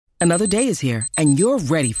Another day is here, and you're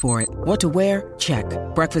ready for it. What to wear? Check.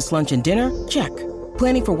 Breakfast, lunch, and dinner? Check.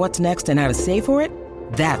 Planning for what's next and how to save for it?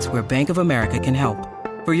 That's where Bank of America can help.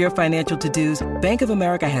 For your financial to-dos, Bank of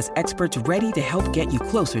America has experts ready to help get you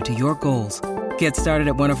closer to your goals. Get started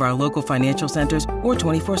at one of our local financial centers or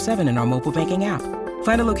 24/7 in our mobile banking app.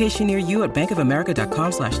 Find a location near you at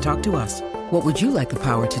bankofamerica.com/talktous. What would you like the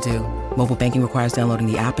power to do? Mobile banking requires downloading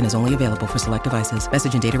the app and is only available for select devices.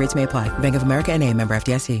 Message and data rates may apply. Bank of America N.A., member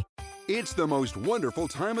FDIC. It's the most wonderful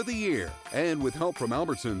time of the year, and with help from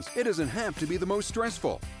Albertsons, it doesn't have to be the most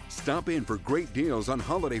stressful. Stop in for great deals on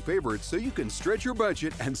holiday favorites so you can stretch your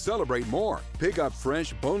budget and celebrate more. Pick up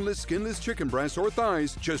fresh, boneless, skinless chicken breasts or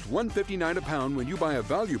thighs, just $1.59 a pound when you buy a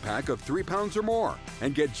value pack of 3 pounds or more.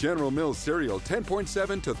 And get General Mills cereal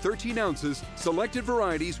 10.7 to 13 ounces, selected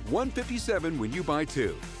varieties $1.57 when you buy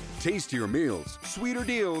 2. Tastier meals, sweeter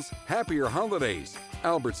deals, happier holidays.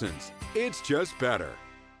 Albertsons, it's just better.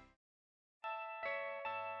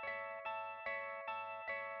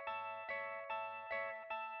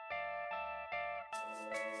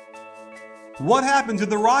 What happened to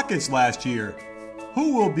the Rockets last year?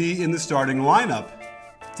 Who will be in the starting lineup?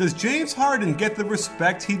 Does James Harden get the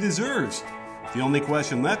respect he deserves? The only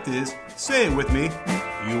question left is, say it with me,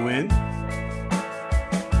 you in?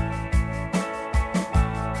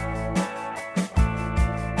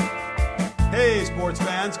 Hey sports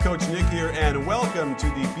fans, Coach Nick here, and welcome to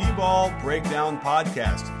the B-Ball Breakdown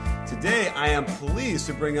Podcast. Today I am pleased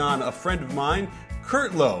to bring on a friend of mine,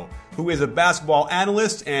 Kurt Lowe, who is a basketball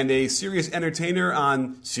analyst and a serious entertainer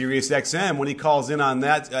on SiriusXM when he calls in on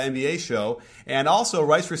that NBA show, and also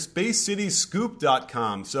writes for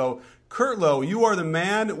SpaceCityScoop.com. So, Kurt Lowe, you are the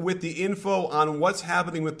man with the info on what's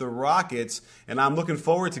happening with the Rockets, and I'm looking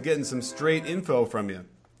forward to getting some straight info from you.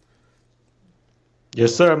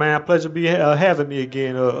 Yes, sir, man. Pleasure be having me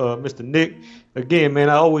again, Mr. Nick. Again, man,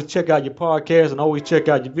 I always check out your podcast and always check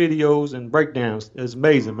out your videos and breakdowns. It's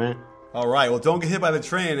amazing, man. All right. Well, don't get hit by the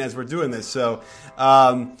train as we're doing this. So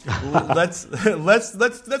let's go.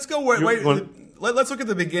 Let's look at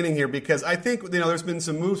the beginning here, because I think there's been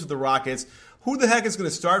some moves with the Rockets. Who the heck is going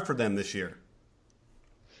to start for them this year?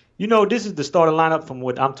 This is the starting lineup from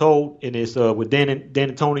what I'm told, and it's with Dan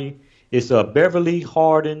and Tony. It's Beverly,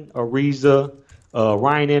 Harden, Ariza,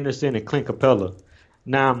 Ryan Anderson, and Clint Capella.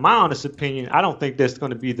 Now, my honest opinion, I don't think that's going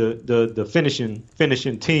to be the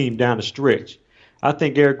finishing team down the stretch. I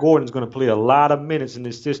think Eric Gordon's going to play a lot of minutes in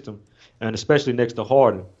this system, and especially next to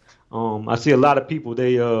Harden. I see a lot of people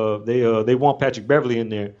they want Patrick Beverly in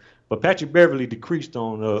there, but Patrick Beverly decreased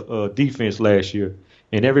on defense last year,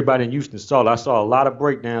 and everybody in Houston saw it. I saw a lot of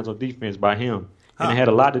breakdowns on defense by him, and it had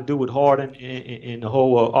a lot to do with Harden and the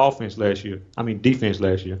whole defense last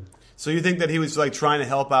year. So you think that he was trying to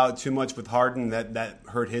help out too much with Harden that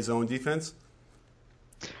hurt his own defense?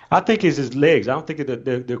 I think it's his legs. I don't think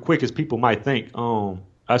they're quick as people might think.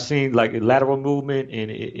 I've seen lateral movement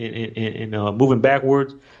and moving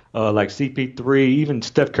backwards, like CP3. Even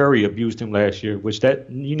Steph Curry abused him last year, which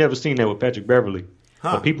you never seen that with Patrick Beverly.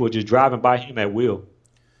 But people were just driving by him at will.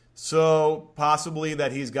 So possibly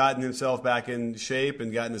that he's gotten himself back in shape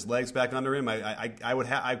and gotten his legs back under him. It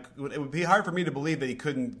would be hard for me to believe that he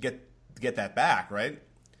couldn't get that back, right?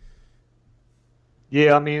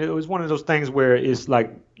 Yeah, I mean, it was one of those things where it's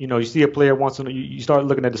like, you see a player once and you start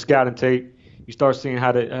looking at the scouting tape, you start seeing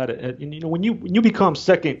how to when you become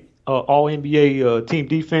second All NBA team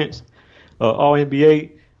defense, All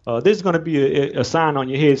NBA, there's going to be a sign on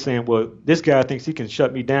your head saying, well, this guy thinks he can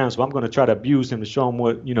shut me down, so I'm going to try to abuse him to show him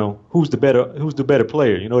who's the better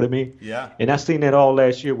player. You know what I mean? Yeah. And I seen that all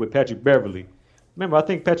last year with Patrick Beverly. Remember, I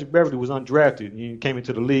think Patrick Beverly was undrafted. He came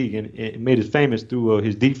into the league and made it famous through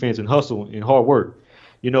his defense and hustle and hard work.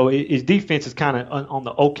 His defense is kind of on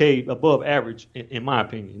the above average, in my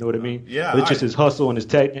opinion. You know what I mean? Yeah. But it's just his hustle and his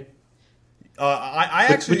technique.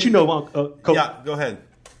 Coach. Yeah, go ahead.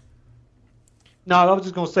 No, I was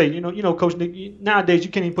just gonna say, Coach Nick. Nowadays,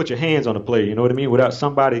 you can't even put your hands on a player. You know what I mean? Without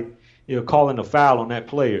somebody, calling a foul on that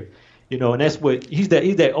player. And that's what he's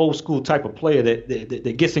that old school type of player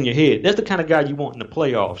that gets in your head. That's the kind of guy you want in the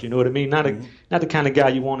playoffs. You know what I mean? Not the kind of guy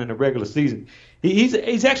you want in the regular season.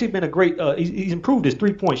 He's actually been a great. He's improved his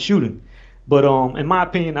 3-point shooting, but in my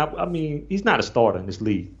opinion, I mean, he's not a starter in this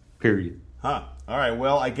league. Period. Huh. All right.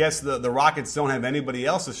 Well, I guess the Rockets don't have anybody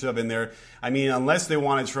else to shove in there. I mean, unless they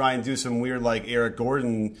want to try and do some weird Eric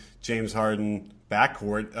Gordon, James Harden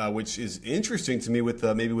backcourt, which is interesting to me with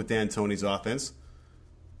maybe with D'Antoni's offense.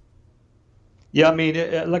 Yeah, I mean,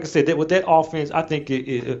 like I said, with that offense, I think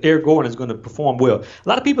Eric Gordon is going to perform well. A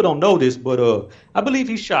lot of people don't know this, but I believe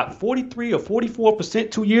he shot 43 or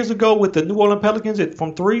 44% 2 years ago with the New Orleans Pelicans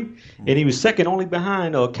from three, and he was second only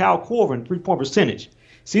behind Kyle Korver in three-point percentage.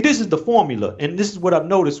 See, this is the formula, and this is what I've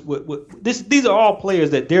noticed. These are all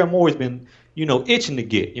players that Daryl Morey's been, itching to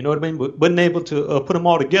get. You know what I mean? But wasn't able to put them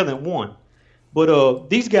all together in one. But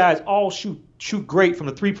these guys all shoot great from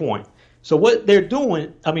the three-point. So what they're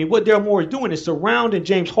doing, what Daryl Morey is doing is surrounding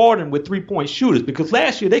James Harden with three-point shooters, because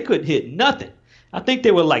last year they couldn't hit nothing. I think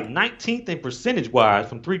they were like 19th in percentage-wise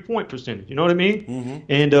from three-point percentage. You know what I mean? Mm-hmm.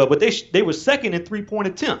 And but they were second in three-point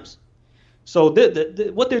attempts. So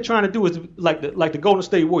what they're trying to do is like the Golden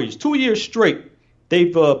State Warriors. 2 years straight,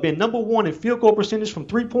 they've been number one in field goal percentage from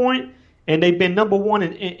three-point, and they've been number one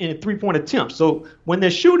in three-point attempts. So when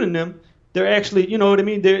they're shooting them, they're actually, you know what I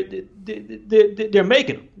mean? They're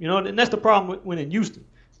making them, and that's the problem when in Houston.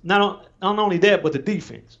 Not only that, but the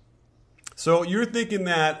defense. So you're thinking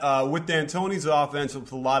that with D'Antoni's offense,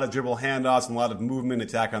 with a lot of dribble handoffs and a lot of movement,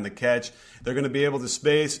 attack on the catch, they're going to be able to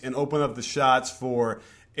space and open up the shots for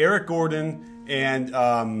Eric Gordon and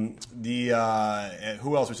who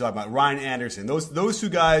else we're talking about? Ryan Anderson. Those two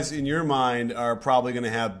guys in your mind are probably going to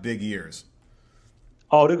have big years.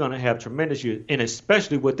 Oh, they're going to have tremendous years, and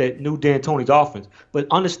especially with that new D'Antoni's offense. But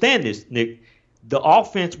understand this, Nick. The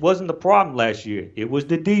offense wasn't the problem last year. It was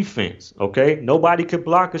the defense, okay? Nobody could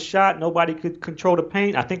block a shot. Nobody could control the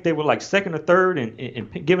paint. I think they were like second or third in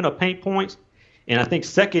giving up paint points, and I think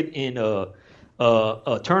second in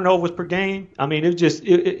turnovers per game. I mean,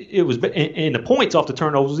 it was, and the points off the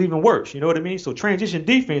turnovers was even worse. You know what I mean? So transition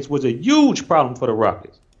defense was a huge problem for the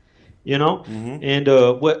Rockets, Mm-hmm. And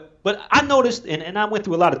but I noticed, and I went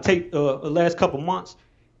through a lot of tape the last couple months,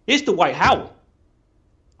 it's Dwight Howard.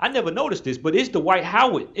 I never noticed this, but it's Dwight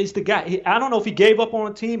Howard. It's the guy. I don't know if he gave up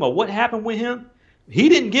on a team or what happened with him. He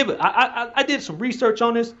didn't give it. I did some research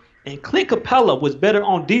on this, and Clint Capella was better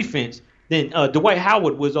on defense than Dwight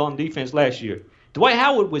Howard was on defense last year. Dwight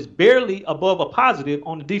Howard was barely above a positive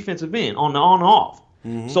on the defensive end, on the on-off.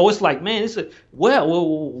 Mm-hmm. So it's like, man,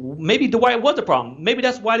 well, maybe Dwight was the problem. Maybe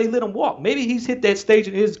that's why they let him walk. Maybe he's hit that stage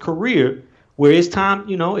in his career where it's time,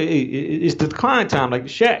 it's the decline time, like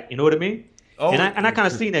Shaq. You know what I mean? Oh, and I kind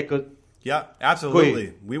of seen that because. Yeah,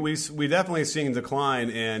 absolutely. We definitely seen decline,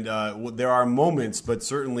 and there are moments, but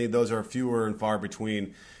certainly those are fewer and far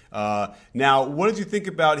between. Now, what did you think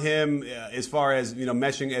about him as far as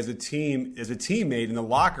meshing as a teammate in the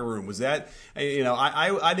locker room? Was that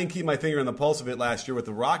I didn't keep my finger on the pulse of it last year with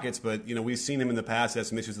the Rockets, but we've seen him in the past have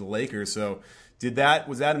some issues with the Lakers. So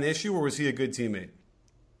was that an issue, or was he a good teammate?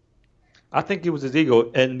 I think it was his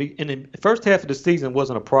ego, and in the first half of the season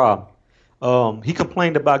wasn't a problem. He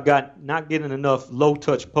complained about not getting enough low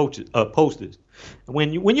touch posters.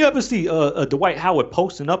 When you ever see a Dwight Howard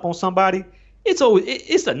posting up on somebody, it's a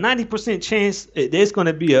 90% chance there's going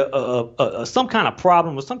to be a some kind of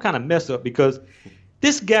problem or some kind of mess up, because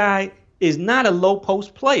this guy is not a low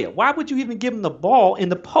post player. Why would you even give him the ball in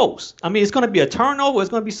the post? I mean, it's going to be a turnover. It's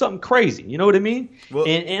going to be something crazy. You know what I mean? Well,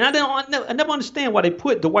 and I never understand why they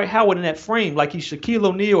put Dwight Howard in that frame like he's Shaquille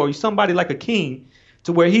O'Neal or he's somebody like Akeem,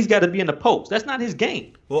 to where he's got to be in the post. That's not his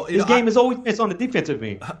game. Well, his game is always been on the defensive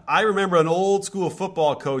end. I remember an old school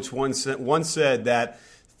football coach once said that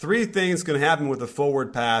 3 things can happen with a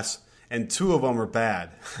forward pass, and 2 of them are bad.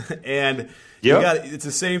 And it's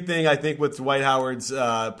the same thing, I think, with Dwight Howard's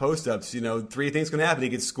post-ups. 3 things can happen. He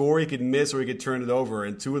could score, he could miss, or he could turn it over,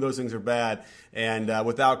 and 2 of those things are bad. And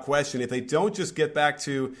without question, if they don't just get back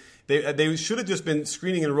to they should have just been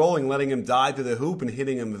screening and rolling, letting him dive to the hoop and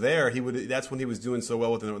hitting him there. That's when he was doing so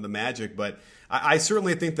well with the Magic. But I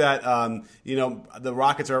certainly think that the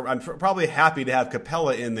Rockets are. I'm probably happy to have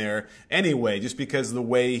Capella in there anyway, just because of the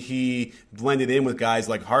way he blended in with guys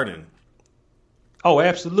like Harden. Oh,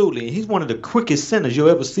 absolutely. He's one of the quickest centers you'll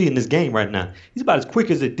ever see in this game right now. He's about as quick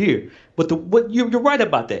as a deer. But you're right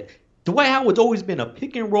about that. Dwight Howard's always been a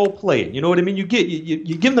pick and roll player. You know what I mean? You give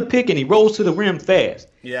him the pick and he rolls to the rim fast.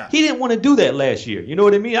 Yeah. He didn't want to do that last year. You know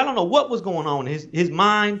what I mean? I don't know what was going on in his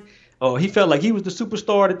mind. He felt like he was the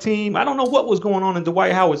superstar of the team. I don't know what was going on in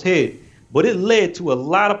Dwight Howard's head, but it led to a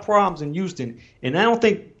lot of problems in Houston. And I don't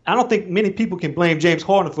think many people can blame James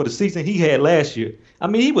Harden for the season he had last year. I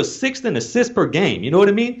mean, he was 6th in assists per game. You know what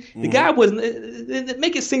I mean? Mm-hmm. The guy wasn't.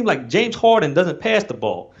 Make it seem like James Harden doesn't pass the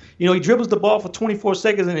ball. He dribbles the ball for 24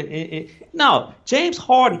 seconds. No, James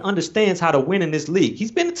Harden understands how to win in this league.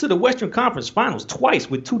 He's been to the Western Conference Finals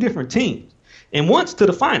twice with 2 different teams, and once to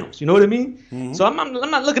the finals. You know what I mean? Mm-hmm. So I'm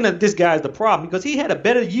not looking at this guy as the problem, because he had a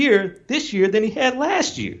better year this year than he had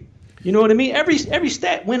last year. You know what I mean? Every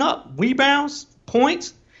stat went up. Rebounds,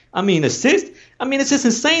 points, I mean, assists. I mean, it's just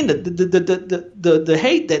insane the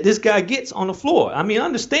hate that this guy gets on the floor. I mean, I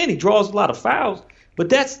understand he draws a lot of fouls, but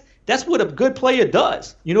that's what a good player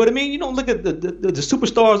does. You know what I mean? You don't look at the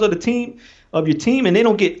superstars of your team, and they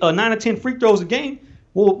don't get 9 or 10 free throws a game.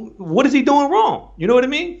 Well, what is he doing wrong? You know what I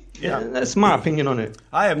mean? Yeah, that's my opinion on it.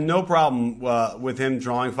 I have no problem with him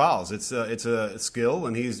drawing fouls. It's a skill,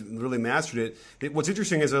 and he's really mastered it. What's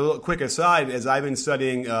interesting is a little quick aside, as I've been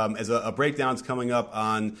studying as a breakdown's coming up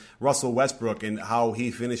on Russell Westbrook and how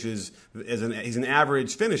he finishes he's an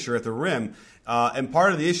average finisher at the rim, and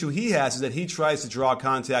part of the issue he has is that he tries to draw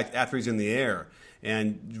contact after he's in the air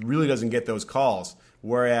and really doesn't get those calls,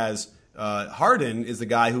 whereas Harden is the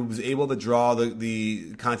guy who was able to draw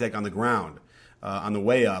the contact on the ground on the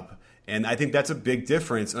way up. And I think that's a big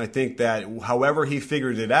difference. And I think that however he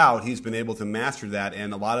figured it out, he's been able to master that,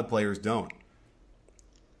 and a lot of players don't.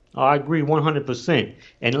 I agree 100%.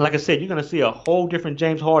 And like I said, you're going to see a whole different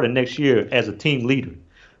James Harden next year as a team leader.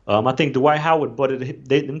 I think Dwight Howard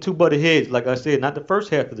them two butted heads, like I said, not the first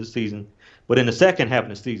half of the season, but in the second half of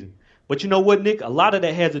the season. But you know what, Nick? A lot of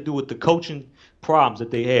that has to do with the coaching problems that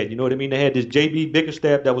they had. You know what I mean? They had this J.B.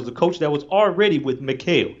 Bickerstaff that was the coach that was already with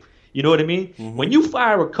McHale. You know what I mean? Mm-hmm. When you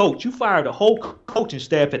fire a coach, you fire the whole coaching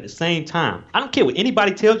staff at the same time. I don't care what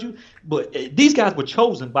anybody tells you, but these guys were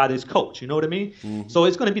chosen by this coach. You know what I mean? Mm-hmm. So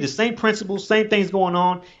it's going to be the same principles, same things going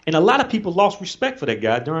on. And a lot of people lost respect for that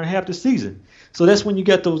guy during half the season. So that's when you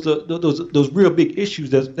got those real big issues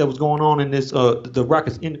that was going on in this the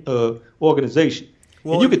Rockets organization.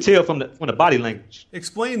 Well, and you could tell from the body language.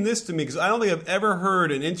 Explain this to me, because I don't think I've ever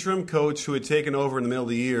heard an interim coach who had taken over in the middle of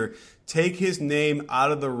the year take his name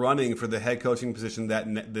out of the running for the head coaching position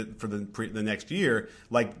for the next year,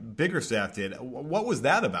 like Bickerstaff did. What was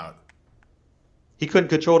that about? He couldn't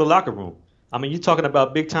control the locker room. I mean, you're talking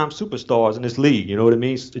about big-time superstars in this league. You know what I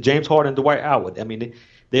mean? James Harden and Dwight Howard. I mean,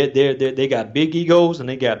 they got big egos and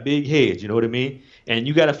they got big heads. You know what I mean? And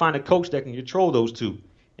you got to find a coach that can control those two.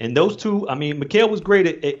 And those two, I mean, McHale was great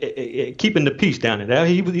at keeping the peace down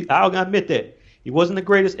there. I'll admit that. He wasn't the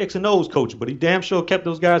greatest X and O's coach, but he damn sure kept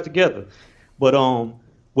those guys together. But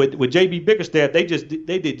with J.B. Bickerstaff, they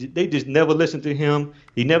just never listened to him.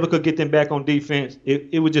 He never could get them back on defense.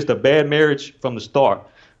 It was just a bad marriage from the start.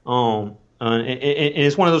 And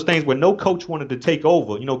it's one of those things where no coach wanted to take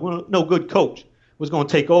over. You know, no good coach was going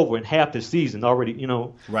to take over in half the season already. You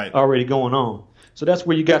know, right. Already going on. So that's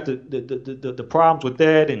where you got the problems with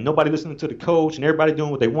that, and nobody listening to the coach, and everybody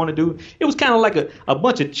doing what they want to do. It was kind of like a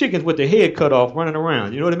bunch of chickens with their head cut off running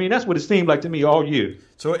around. You know what I mean? That's what it seemed like to me all year.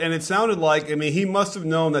 So, and it sounded like, I mean, he must have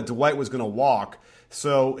known that Dwight was going to walk.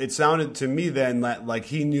 So it sounded to me then that like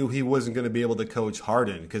he knew he wasn't going to be able to coach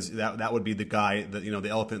Harden, because that would be the guy that, you know, the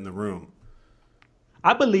elephant in the room.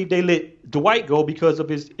 I believe they let Dwight go because of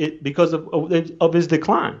his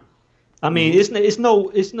decline. I mean, it's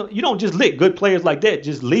no. You don't just let good players like that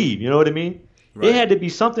just leave. You know what I mean? Right. It had to be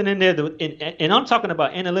something in there. And I'm talking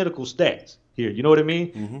about analytical stats here. You know what I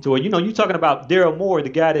mean? Mm-hmm. So you're talking about Daryl Morey, the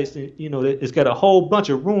guy that's got a whole bunch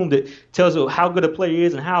of room that tells you how good a player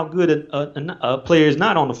is and how good a player is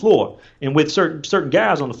not on the floor, and with certain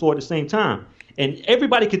guys on the floor at the same time. And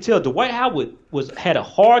everybody could tell Dwight Howard had a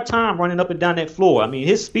hard time running up and down that floor. I mean,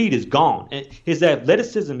 his speed is gone, and his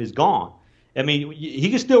athleticism is gone. I mean, he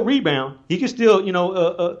can still rebound. He can still,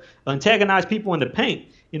 antagonize people in the paint,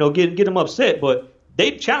 get them upset. But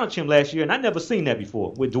they challenged him last year, and I never seen that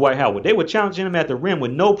before with Dwight Howard. They were challenging him at the rim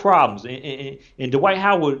with no problems. And Dwight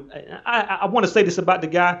Howard, I want to say this about the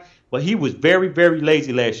guy, but he was very, very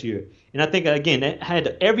lazy last year. And I think, again, that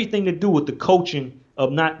had everything to do with the coaching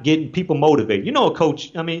of not getting people motivated. You know, a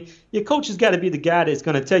coach, I mean, your coach has got to be the guy that's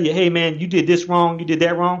going to tell you, hey, man, you did this wrong, you did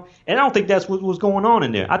that wrong. And I don't think that's what was going on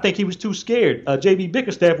in there. I think he was too scared. J.B.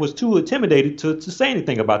 Bickerstaff was too intimidated to say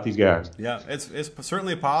anything about these guys. Yeah, it's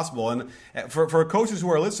certainly possible. And for coaches who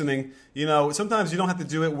are listening, sometimes you don't have to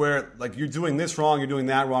do it where, like, you're doing this wrong, you're doing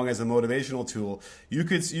that wrong as a motivational tool. You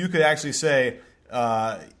could actually say,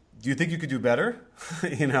 do you think you could do better?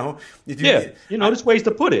 There's ways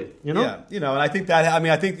to put it. Yeah, and I think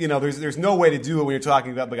there's no way to do it when you're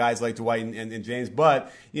talking about the guys like Dwight and James.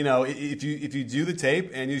 But if you do the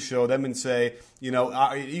tape and you show them and say, you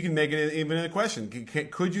can make it even in a question.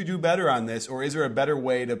 Could you do better on this, or is there a better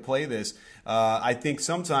way to play this? I think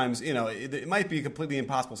sometimes it might be a completely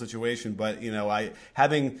impossible situation, but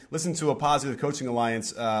having listened to a Positive Coaching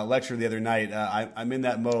Alliance lecture the other night, I'm in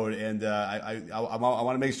that mode, and I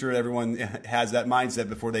want to make sure everyone has that mindset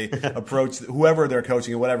before they approach whoever they're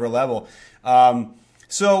coaching at whatever level.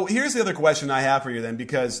 So here's the other question I have for you then,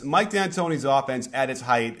 because Mike D'Antoni's offense at its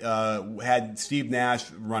height had Steve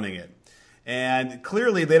Nash running it. And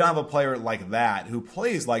clearly they don't have a player like that who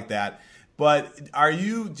plays like that. But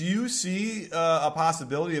do you see a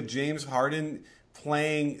possibility of James Harden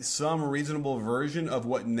playing some reasonable version of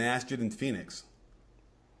what Nash did in Phoenix?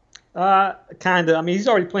 Kind of. I mean, he's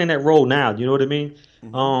already playing that role now. You know what I mean?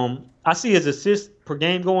 Mm-hmm. I see his assists per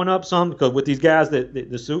game going up some because with these guys,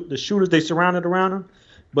 the shooters they surrounded around him.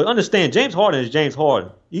 But understand, James Harden is James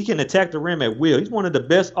Harden. He can attack the rim at will. He's one of the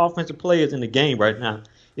best offensive players in the game right now,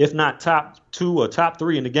 if not top 2 or top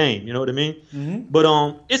 3 in the game. You know what I mean? Mm-hmm. But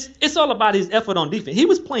it's all about his effort on defense. He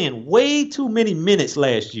was playing way too many minutes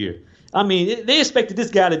last year. I mean, they expected this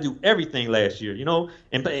guy to do everything last year, you know,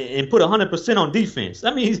 and put 100% on defense.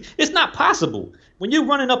 I mean, it's not possible. When you're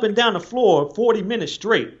running up and down the floor 40 minutes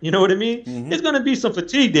straight, you know what I mean? Mm-hmm. There's going to be some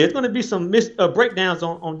fatigue there. There's going to be some breakdowns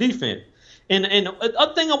on defense. And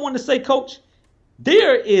other thing I want to say, Coach,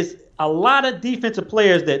 there is a lot of defensive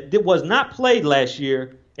players that was not played last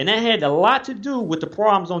year, and that had a lot to do with the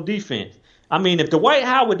problems on defense. I mean, if Dwight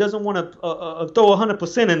Howard doesn't want to throw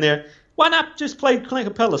 100% in there, why not just play Clint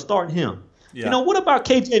Capella starting him? Yeah. You know, what about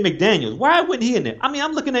KJ McDaniels? Why wasn't he in there? I mean,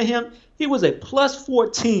 I'm looking at him. He was a plus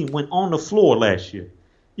 14 when on the floor last year.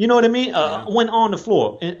 You know what I mean? When on the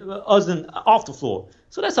floor, other than off the floor.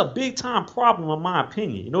 So that's a big-time problem in my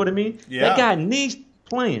opinion. You know what I mean? Yeah. That guy needs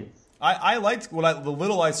playing. I liked the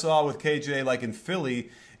little I saw with KJ, like in Philly.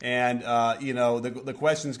 And, you know, the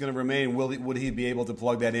question is going to remain, would he be able to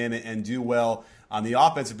plug that in and do well on the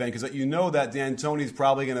offensive end? Because you know that D'Antoni's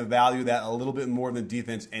probably going to value that a little bit more than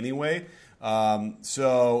defense anyway.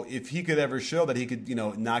 So if he could ever show that he could, you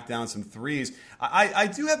know, knock down some threes, I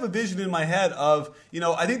do have a vision in my head of, you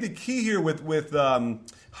know, I think the key here with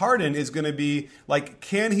Harden is going to be, like,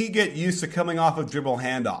 can he get used to coming off of dribble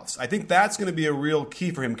handoffs? I think that's going to be a real key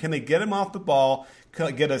for him. Can they get him off the ball,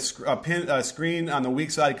 get a screen on the weak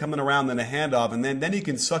side coming around, then a handoff, and then he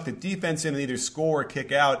can suck the defense in and either score or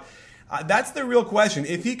kick out? That's the real question.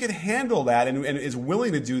 If he could handle that and is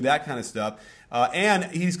willing to do that kind of stuff, and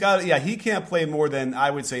he can't play more than, I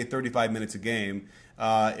would say, 35 minutes a game.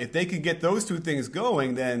 If they could get those two things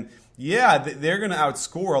going, then yeah, they're going to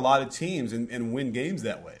outscore a lot of teams and win games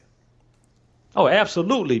that way. Oh,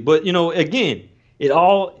 absolutely. But, you know, again, it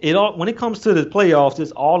all when it comes to the playoffs,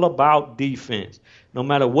 it's all about defense. No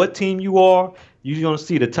matter what team you are, you're going to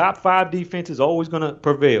see the top 5 defense is always going to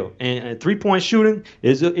prevail. And three-point shooting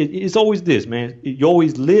is always this, man. You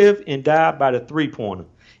always live and die by the three-pointer.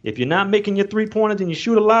 If you're not making your three-pointers and you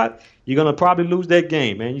shoot a lot, you're going to probably lose that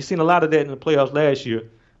game, man. You've seen a lot of that in the playoffs last year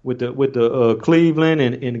with the Cleveland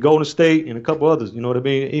and Golden State and a couple others, you know what I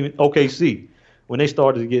mean? Even OKC when they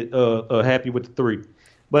started to get happy with the three.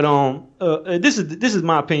 But this is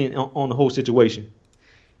my opinion on the whole situation.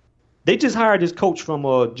 They just hired this coach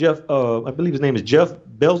from Jeff. I believe his name is Jeff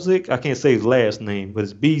Belzik. I can't say his last name, but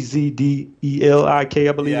it's Bzdelik.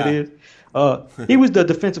 I believe it is. He was the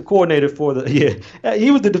defensive coordinator for the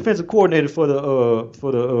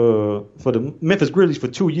Memphis Grizzlies for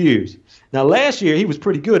 2 years. Now last year he was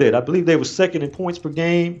pretty good at it. I believe they were second in points per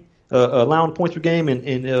game, allowing points per game,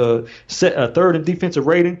 and third in defensive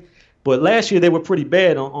rating. But last year they were pretty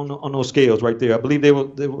bad on those scales right there. I believe they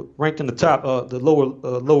were ranked in the top, the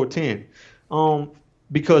lower 10,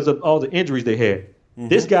 because of all the injuries they had. Mm-hmm.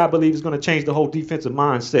 This guy, I believe, is going to change the whole defensive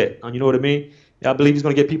mindset. You know what I mean? I believe he's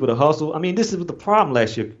going to get people to hustle. I mean, this is the problem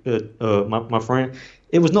last year, my friend.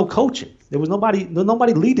 It was no coaching. There was nobody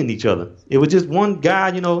leading each other. It was just one guy,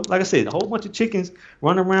 you know, like I said, a whole bunch of chickens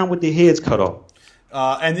running around with their heads cut off.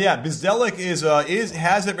 And yeah, Bzdelik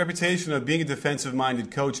has that reputation of being a defensive-minded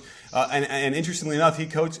coach. And interestingly enough, he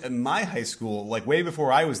coached at my high school, like way before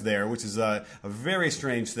I was there, which is a very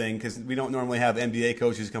strange thing because we don't normally have NBA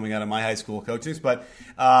coaches coming out of my high school coaches. But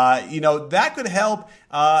you know, that could help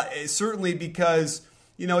certainly because,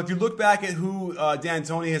 you know, if you look back at who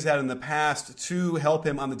D'Antoni has had in the past to help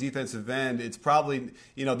him on the defensive end, it's probably,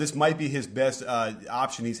 you know, this might be his best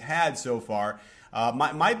option he's had so far.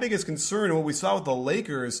 My biggest concern, and what we saw with the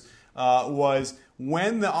Lakers, was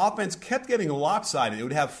when the offense kept getting lopsided. It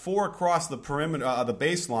would have 4 across the perimeter, the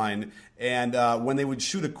baseline, and when they would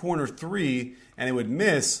shoot a corner 3 and it would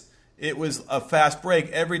miss, it was a fast break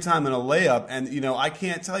every time in a layup. And, you know, I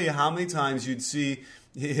can't tell you how many times you'd see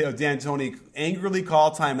D'Antoni angrily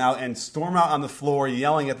call timeout and storm out on the floor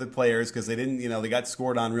yelling at the players because they didn't, you know, they got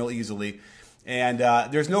scored on real easily. And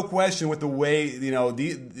there's no question with the way, you know,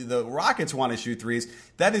 the Rockets want to shoot threes,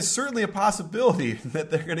 that is certainly a possibility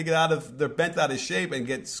that they're going to they're bent out of shape and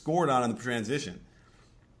get scored on in the transition.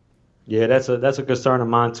 Yeah, that's a concern of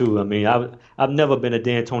mine too. I mean, I've never been a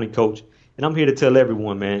D'Antoni coach, and I'm here to tell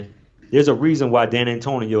everyone, man, there's a reason why Dan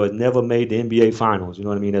Antonio has never made the NBA Finals. You know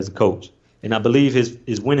what I mean? As a coach, and I believe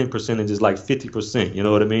his winning percentage is like 50%. You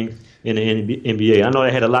know what I mean? In the NBA, I know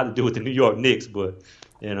that had a lot to do with the New York Knicks, but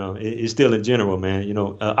it's still in general, man.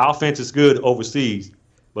 Offense is good overseas,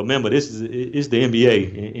 but remember, it's the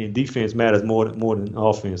NBA, and defense matters more than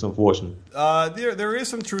offense, unfortunately. There is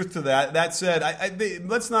some truth to that. That said,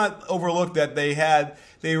 let's not overlook that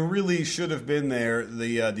they really should have been there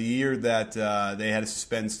the year that they had to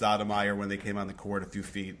suspend Stoudemire when they came on the court a few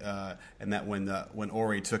feet, and that when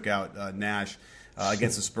Ore took out Nash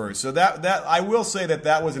against the Spurs. So that I will say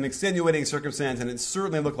that was an extenuating circumstance, and it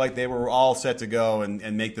certainly looked like they were all set to go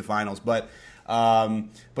and make the finals. But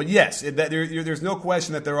yes, there's no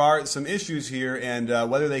question that there are some issues here, and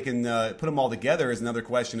whether they can put them all together is another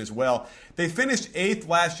question as well. They finished 8th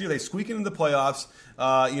last year. They squeaked into the playoffs.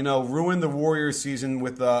 Ruined the Warriors season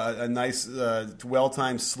with a nice,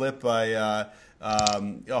 well-timed slip by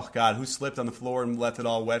who slipped on the floor and left it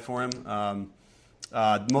all wet for him?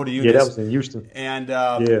 Mo Eunis. Yeah, that was in Houston. And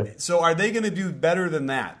so are they going to do better than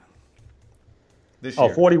that this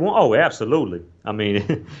year? 41? Oh, absolutely. I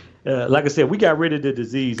mean, like I said, we got rid of the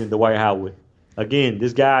disease in Dwight Howard. Again,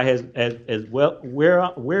 this guy has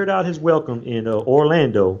weared out his welcome in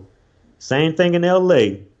Orlando. Same thing in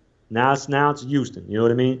L.A. Now it's Houston. You know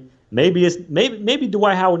what I mean? Maybe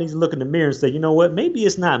Dwight Howard needs to look in the mirror and say, you know what? Maybe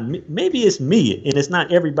it's not. Maybe it's me, and it's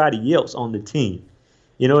not everybody else on the team.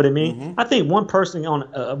 You know what I mean? Mm-hmm. I think one cancer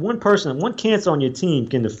on your team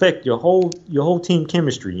can affect your whole team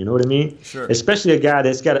chemistry. You know what I mean? Sure. Especially a guy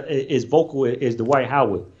that's got as vocal as Dwight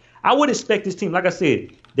Howard. I would expect this team, like I said,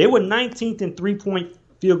 they were 19th in 3-point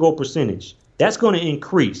field goal percentage. That's going to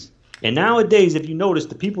increase. And nowadays, if you notice,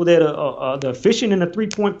 the people that are efficient in the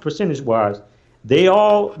 3-point percentage wise, they're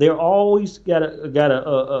always got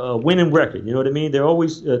a winning record. You know what I mean? They're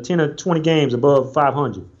always 10 or 20 games above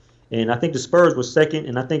 500. And I think the Spurs were second,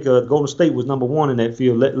 and I think Golden State was number 1 in that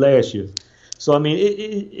field last year. So, I mean,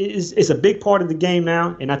 it's a big part of the game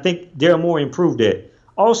now, and I think Daryl Morey improved that.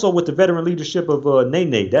 Also, with the veteran leadership of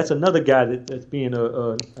Nene, that's another guy that's being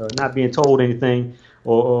not being told anything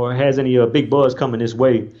or has any big buzz coming this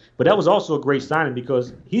way. But that was also a great signing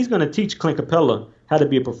because he's going to teach Clint Capella how to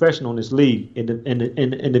be a professional in this league and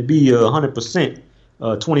to be 100%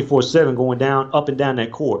 24/7 going up and down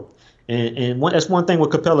that court. And that's one thing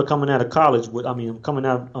with Capella coming out of college. Coming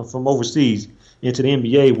out from overseas into the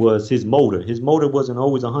NBA was his motor. His motor wasn't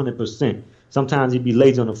always 100%. Sometimes he'd be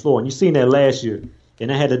lazy on the floor. And you seen that last year. And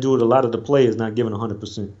that had to do with a lot of the players not giving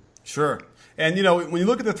 100%. Sure. And, when you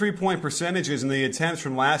look at the 3-point percentages and the attempts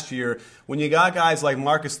from last year, when you got guys like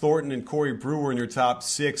Marcus Thornton and Corey Brewer in your top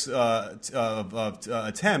 6 of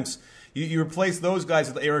attempts, you replace those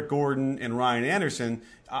guys with Eric Gordon and Ryan Anderson.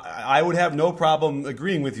 I would have no problem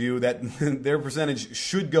agreeing with you that their percentage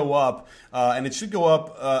should go up, and it should go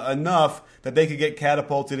up enough that they could get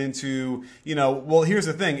catapulted into, well, here's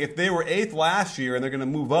the thing. If they were 8th last year and they're going to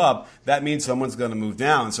move up, that means someone's going to move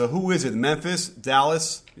down. So who is it? Memphis,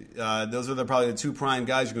 Dallas? Those are probably the 2 prime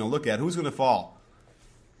guys you're going to look at. Who's going to fall?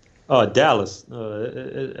 Dallas.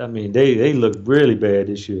 They look really bad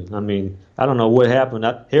this year. I don't know what happened.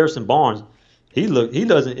 Harrison Barnes, he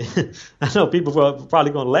doesn't. I know people are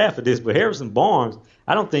probably going to laugh at this, but Harrison Barnes,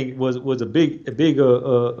 I don't think was a big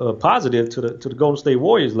positive to the Golden State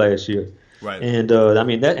Warriors last year. Right. And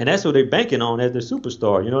that's what they're banking on as their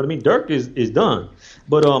superstar. You know what I mean? Dirk is done.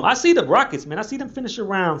 But I see the Rockets, man. I see them finish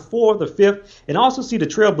around 4th or 5th, and I also see the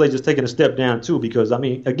Trailblazers taking a step down too. Because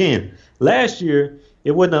again, last year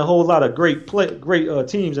it wasn't a whole lot of great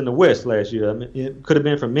teams in the West last year. It could have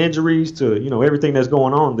been from injuries to everything that's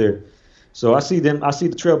going on there. So I see the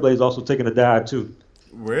Trailblazers also taking a dive too.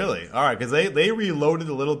 Really? All right, because they reloaded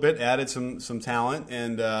a little bit, added some talent,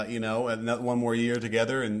 and another one more year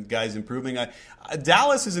together, and guys improving.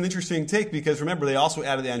 Dallas is an interesting take because remember they also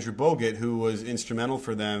added Andrew Bogut, who was instrumental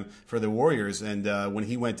for the Warriors, and when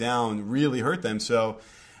he went down, really hurt them. So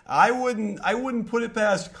I wouldn't put it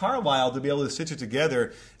past Carlisle to be able to stitch it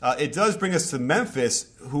together. It does bring us to Memphis,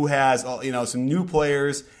 who has some new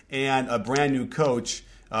players and a brand new coach.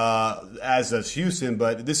 As does Houston,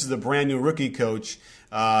 but this is a brand new rookie coach.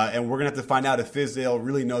 And we're going to have to find out if Fizdale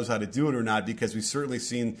really knows how to do it or not, because we've certainly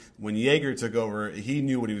seen when Yeager took over, he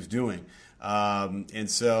knew what he was doing. And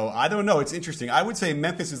so I don't know. It's interesting. I would say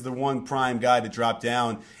Memphis is the one prime guy to drop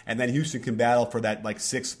down, and then Houston can battle for that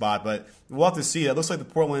 6th spot. But we'll have to see. It looks like the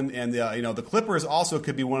Portland and the Clippers also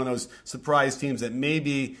could be one of those surprise teams that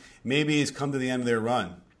maybe has come to the end of their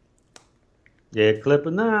run. Yeah,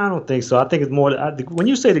 Clippers. No, I don't think so. I think it's more. When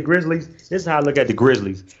you say the Grizzlies, this is how I look at the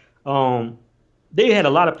Grizzlies. They had a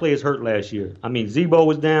lot of players hurt last year. Zebo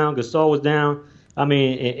was down, Gasol was down, I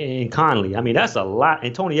mean, and Conley. I mean, that's a lot.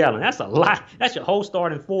 And Tony Allen, that's a lot. That's your whole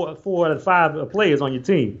starting four out of five players on your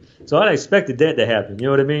team. So I expected that to happen. You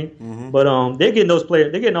know what I mean? Mm-hmm. But they're getting those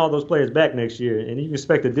players. They're getting all those players back next year, and you can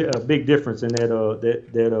expect a big difference in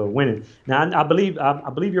that winning. Now, I believe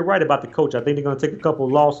you're right about the coach. I think they're going to take a couple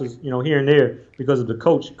of losses, here and there because of the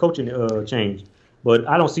coaching change. But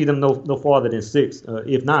I don't see them no farther than 6,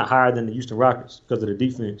 if not higher than the Houston Rockets because of the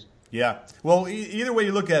defense. Yeah. Well, either way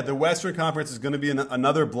you look at it, the Western Conference is going to be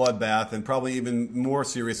another bloodbath and probably even more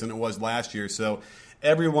serious than it was last year. So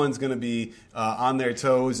everyone's going to be on their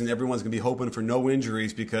toes and everyone's going to be hoping for no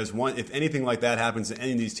injuries because if anything like that happens to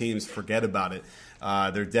any of these teams, forget about it.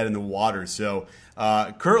 They're dead in the water. So,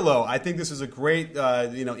 Kurt Lowe, I think this is a great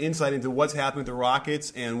insight into what's happening with the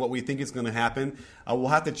Rockets and what we think is going to happen. We'll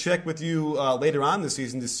have to check with you later on this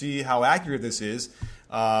season to see how accurate this is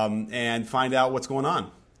and find out what's going on.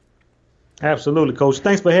 Absolutely, Coach.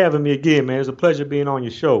 Thanks for having me again, man. It's a pleasure being on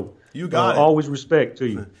your show. You got it. Always respect to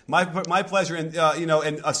you. My pleasure. And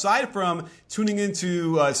and aside from tuning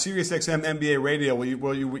into SiriusXM NBA Radio,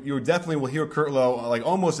 where you definitely will hear Kurt Lowe like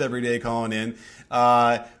almost every day calling in.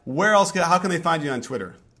 Where else? How can they find you on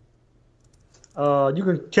Twitter? You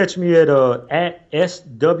can catch me at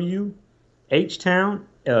SWHtown,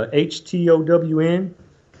 HTOWN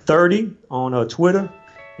 30 on Twitter.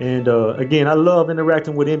 And again, I love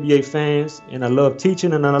interacting with NBA fans, and I love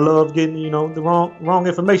teaching, and I love getting the wrong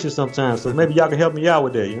information sometimes. So maybe y'all can help me out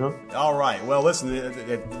with that. All right. Well, listen.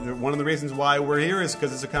 One of the reasons why we're here is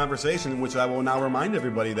because it's a conversation, in which I will now remind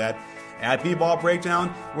everybody that at B-Ball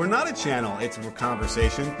Breakdown, we're not a channel; it's a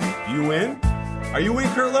conversation. You in? Are you in,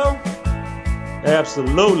 Kurt Lowe?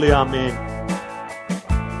 Absolutely, I'm in.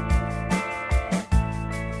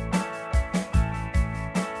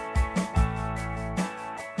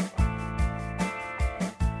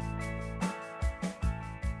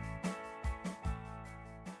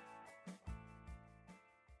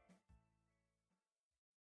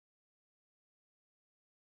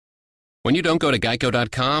 When you don't go to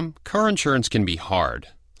Geico.com, car insurance can be hard.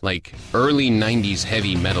 Like early 90s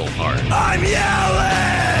heavy metal hard. I'm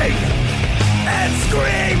yelling and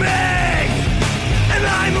screaming and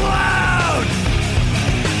I'm loud.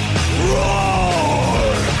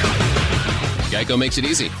 Roar! Geico makes it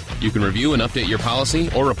easy. You can review and update your policy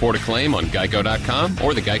or report a claim on Geico.com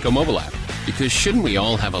or the Geico mobile app. Because shouldn't we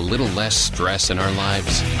all have a little less stress in our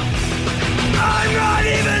lives? I'm not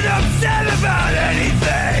even upset about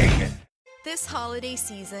anything! This holiday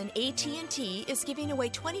season, AT&T is giving away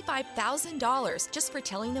 $25,000 just for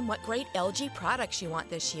telling them what great LG products you want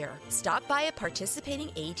this year. Stop by a participating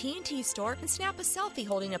AT&T store and snap a selfie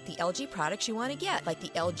holding up the LG products you want to get, like the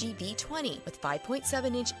LG V20 with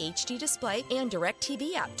 5.7-inch HD display and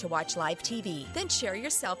DirecTV app to watch live TV. Then share your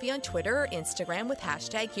selfie on Twitter or Instagram with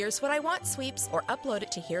hashtag Here's What I Want Sweeps or upload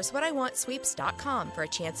it to here'swhatiwantsweeps.com for a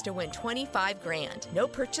chance to win $25,000. No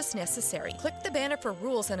purchase necessary. Click the banner for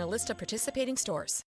rules and a list of participating stores.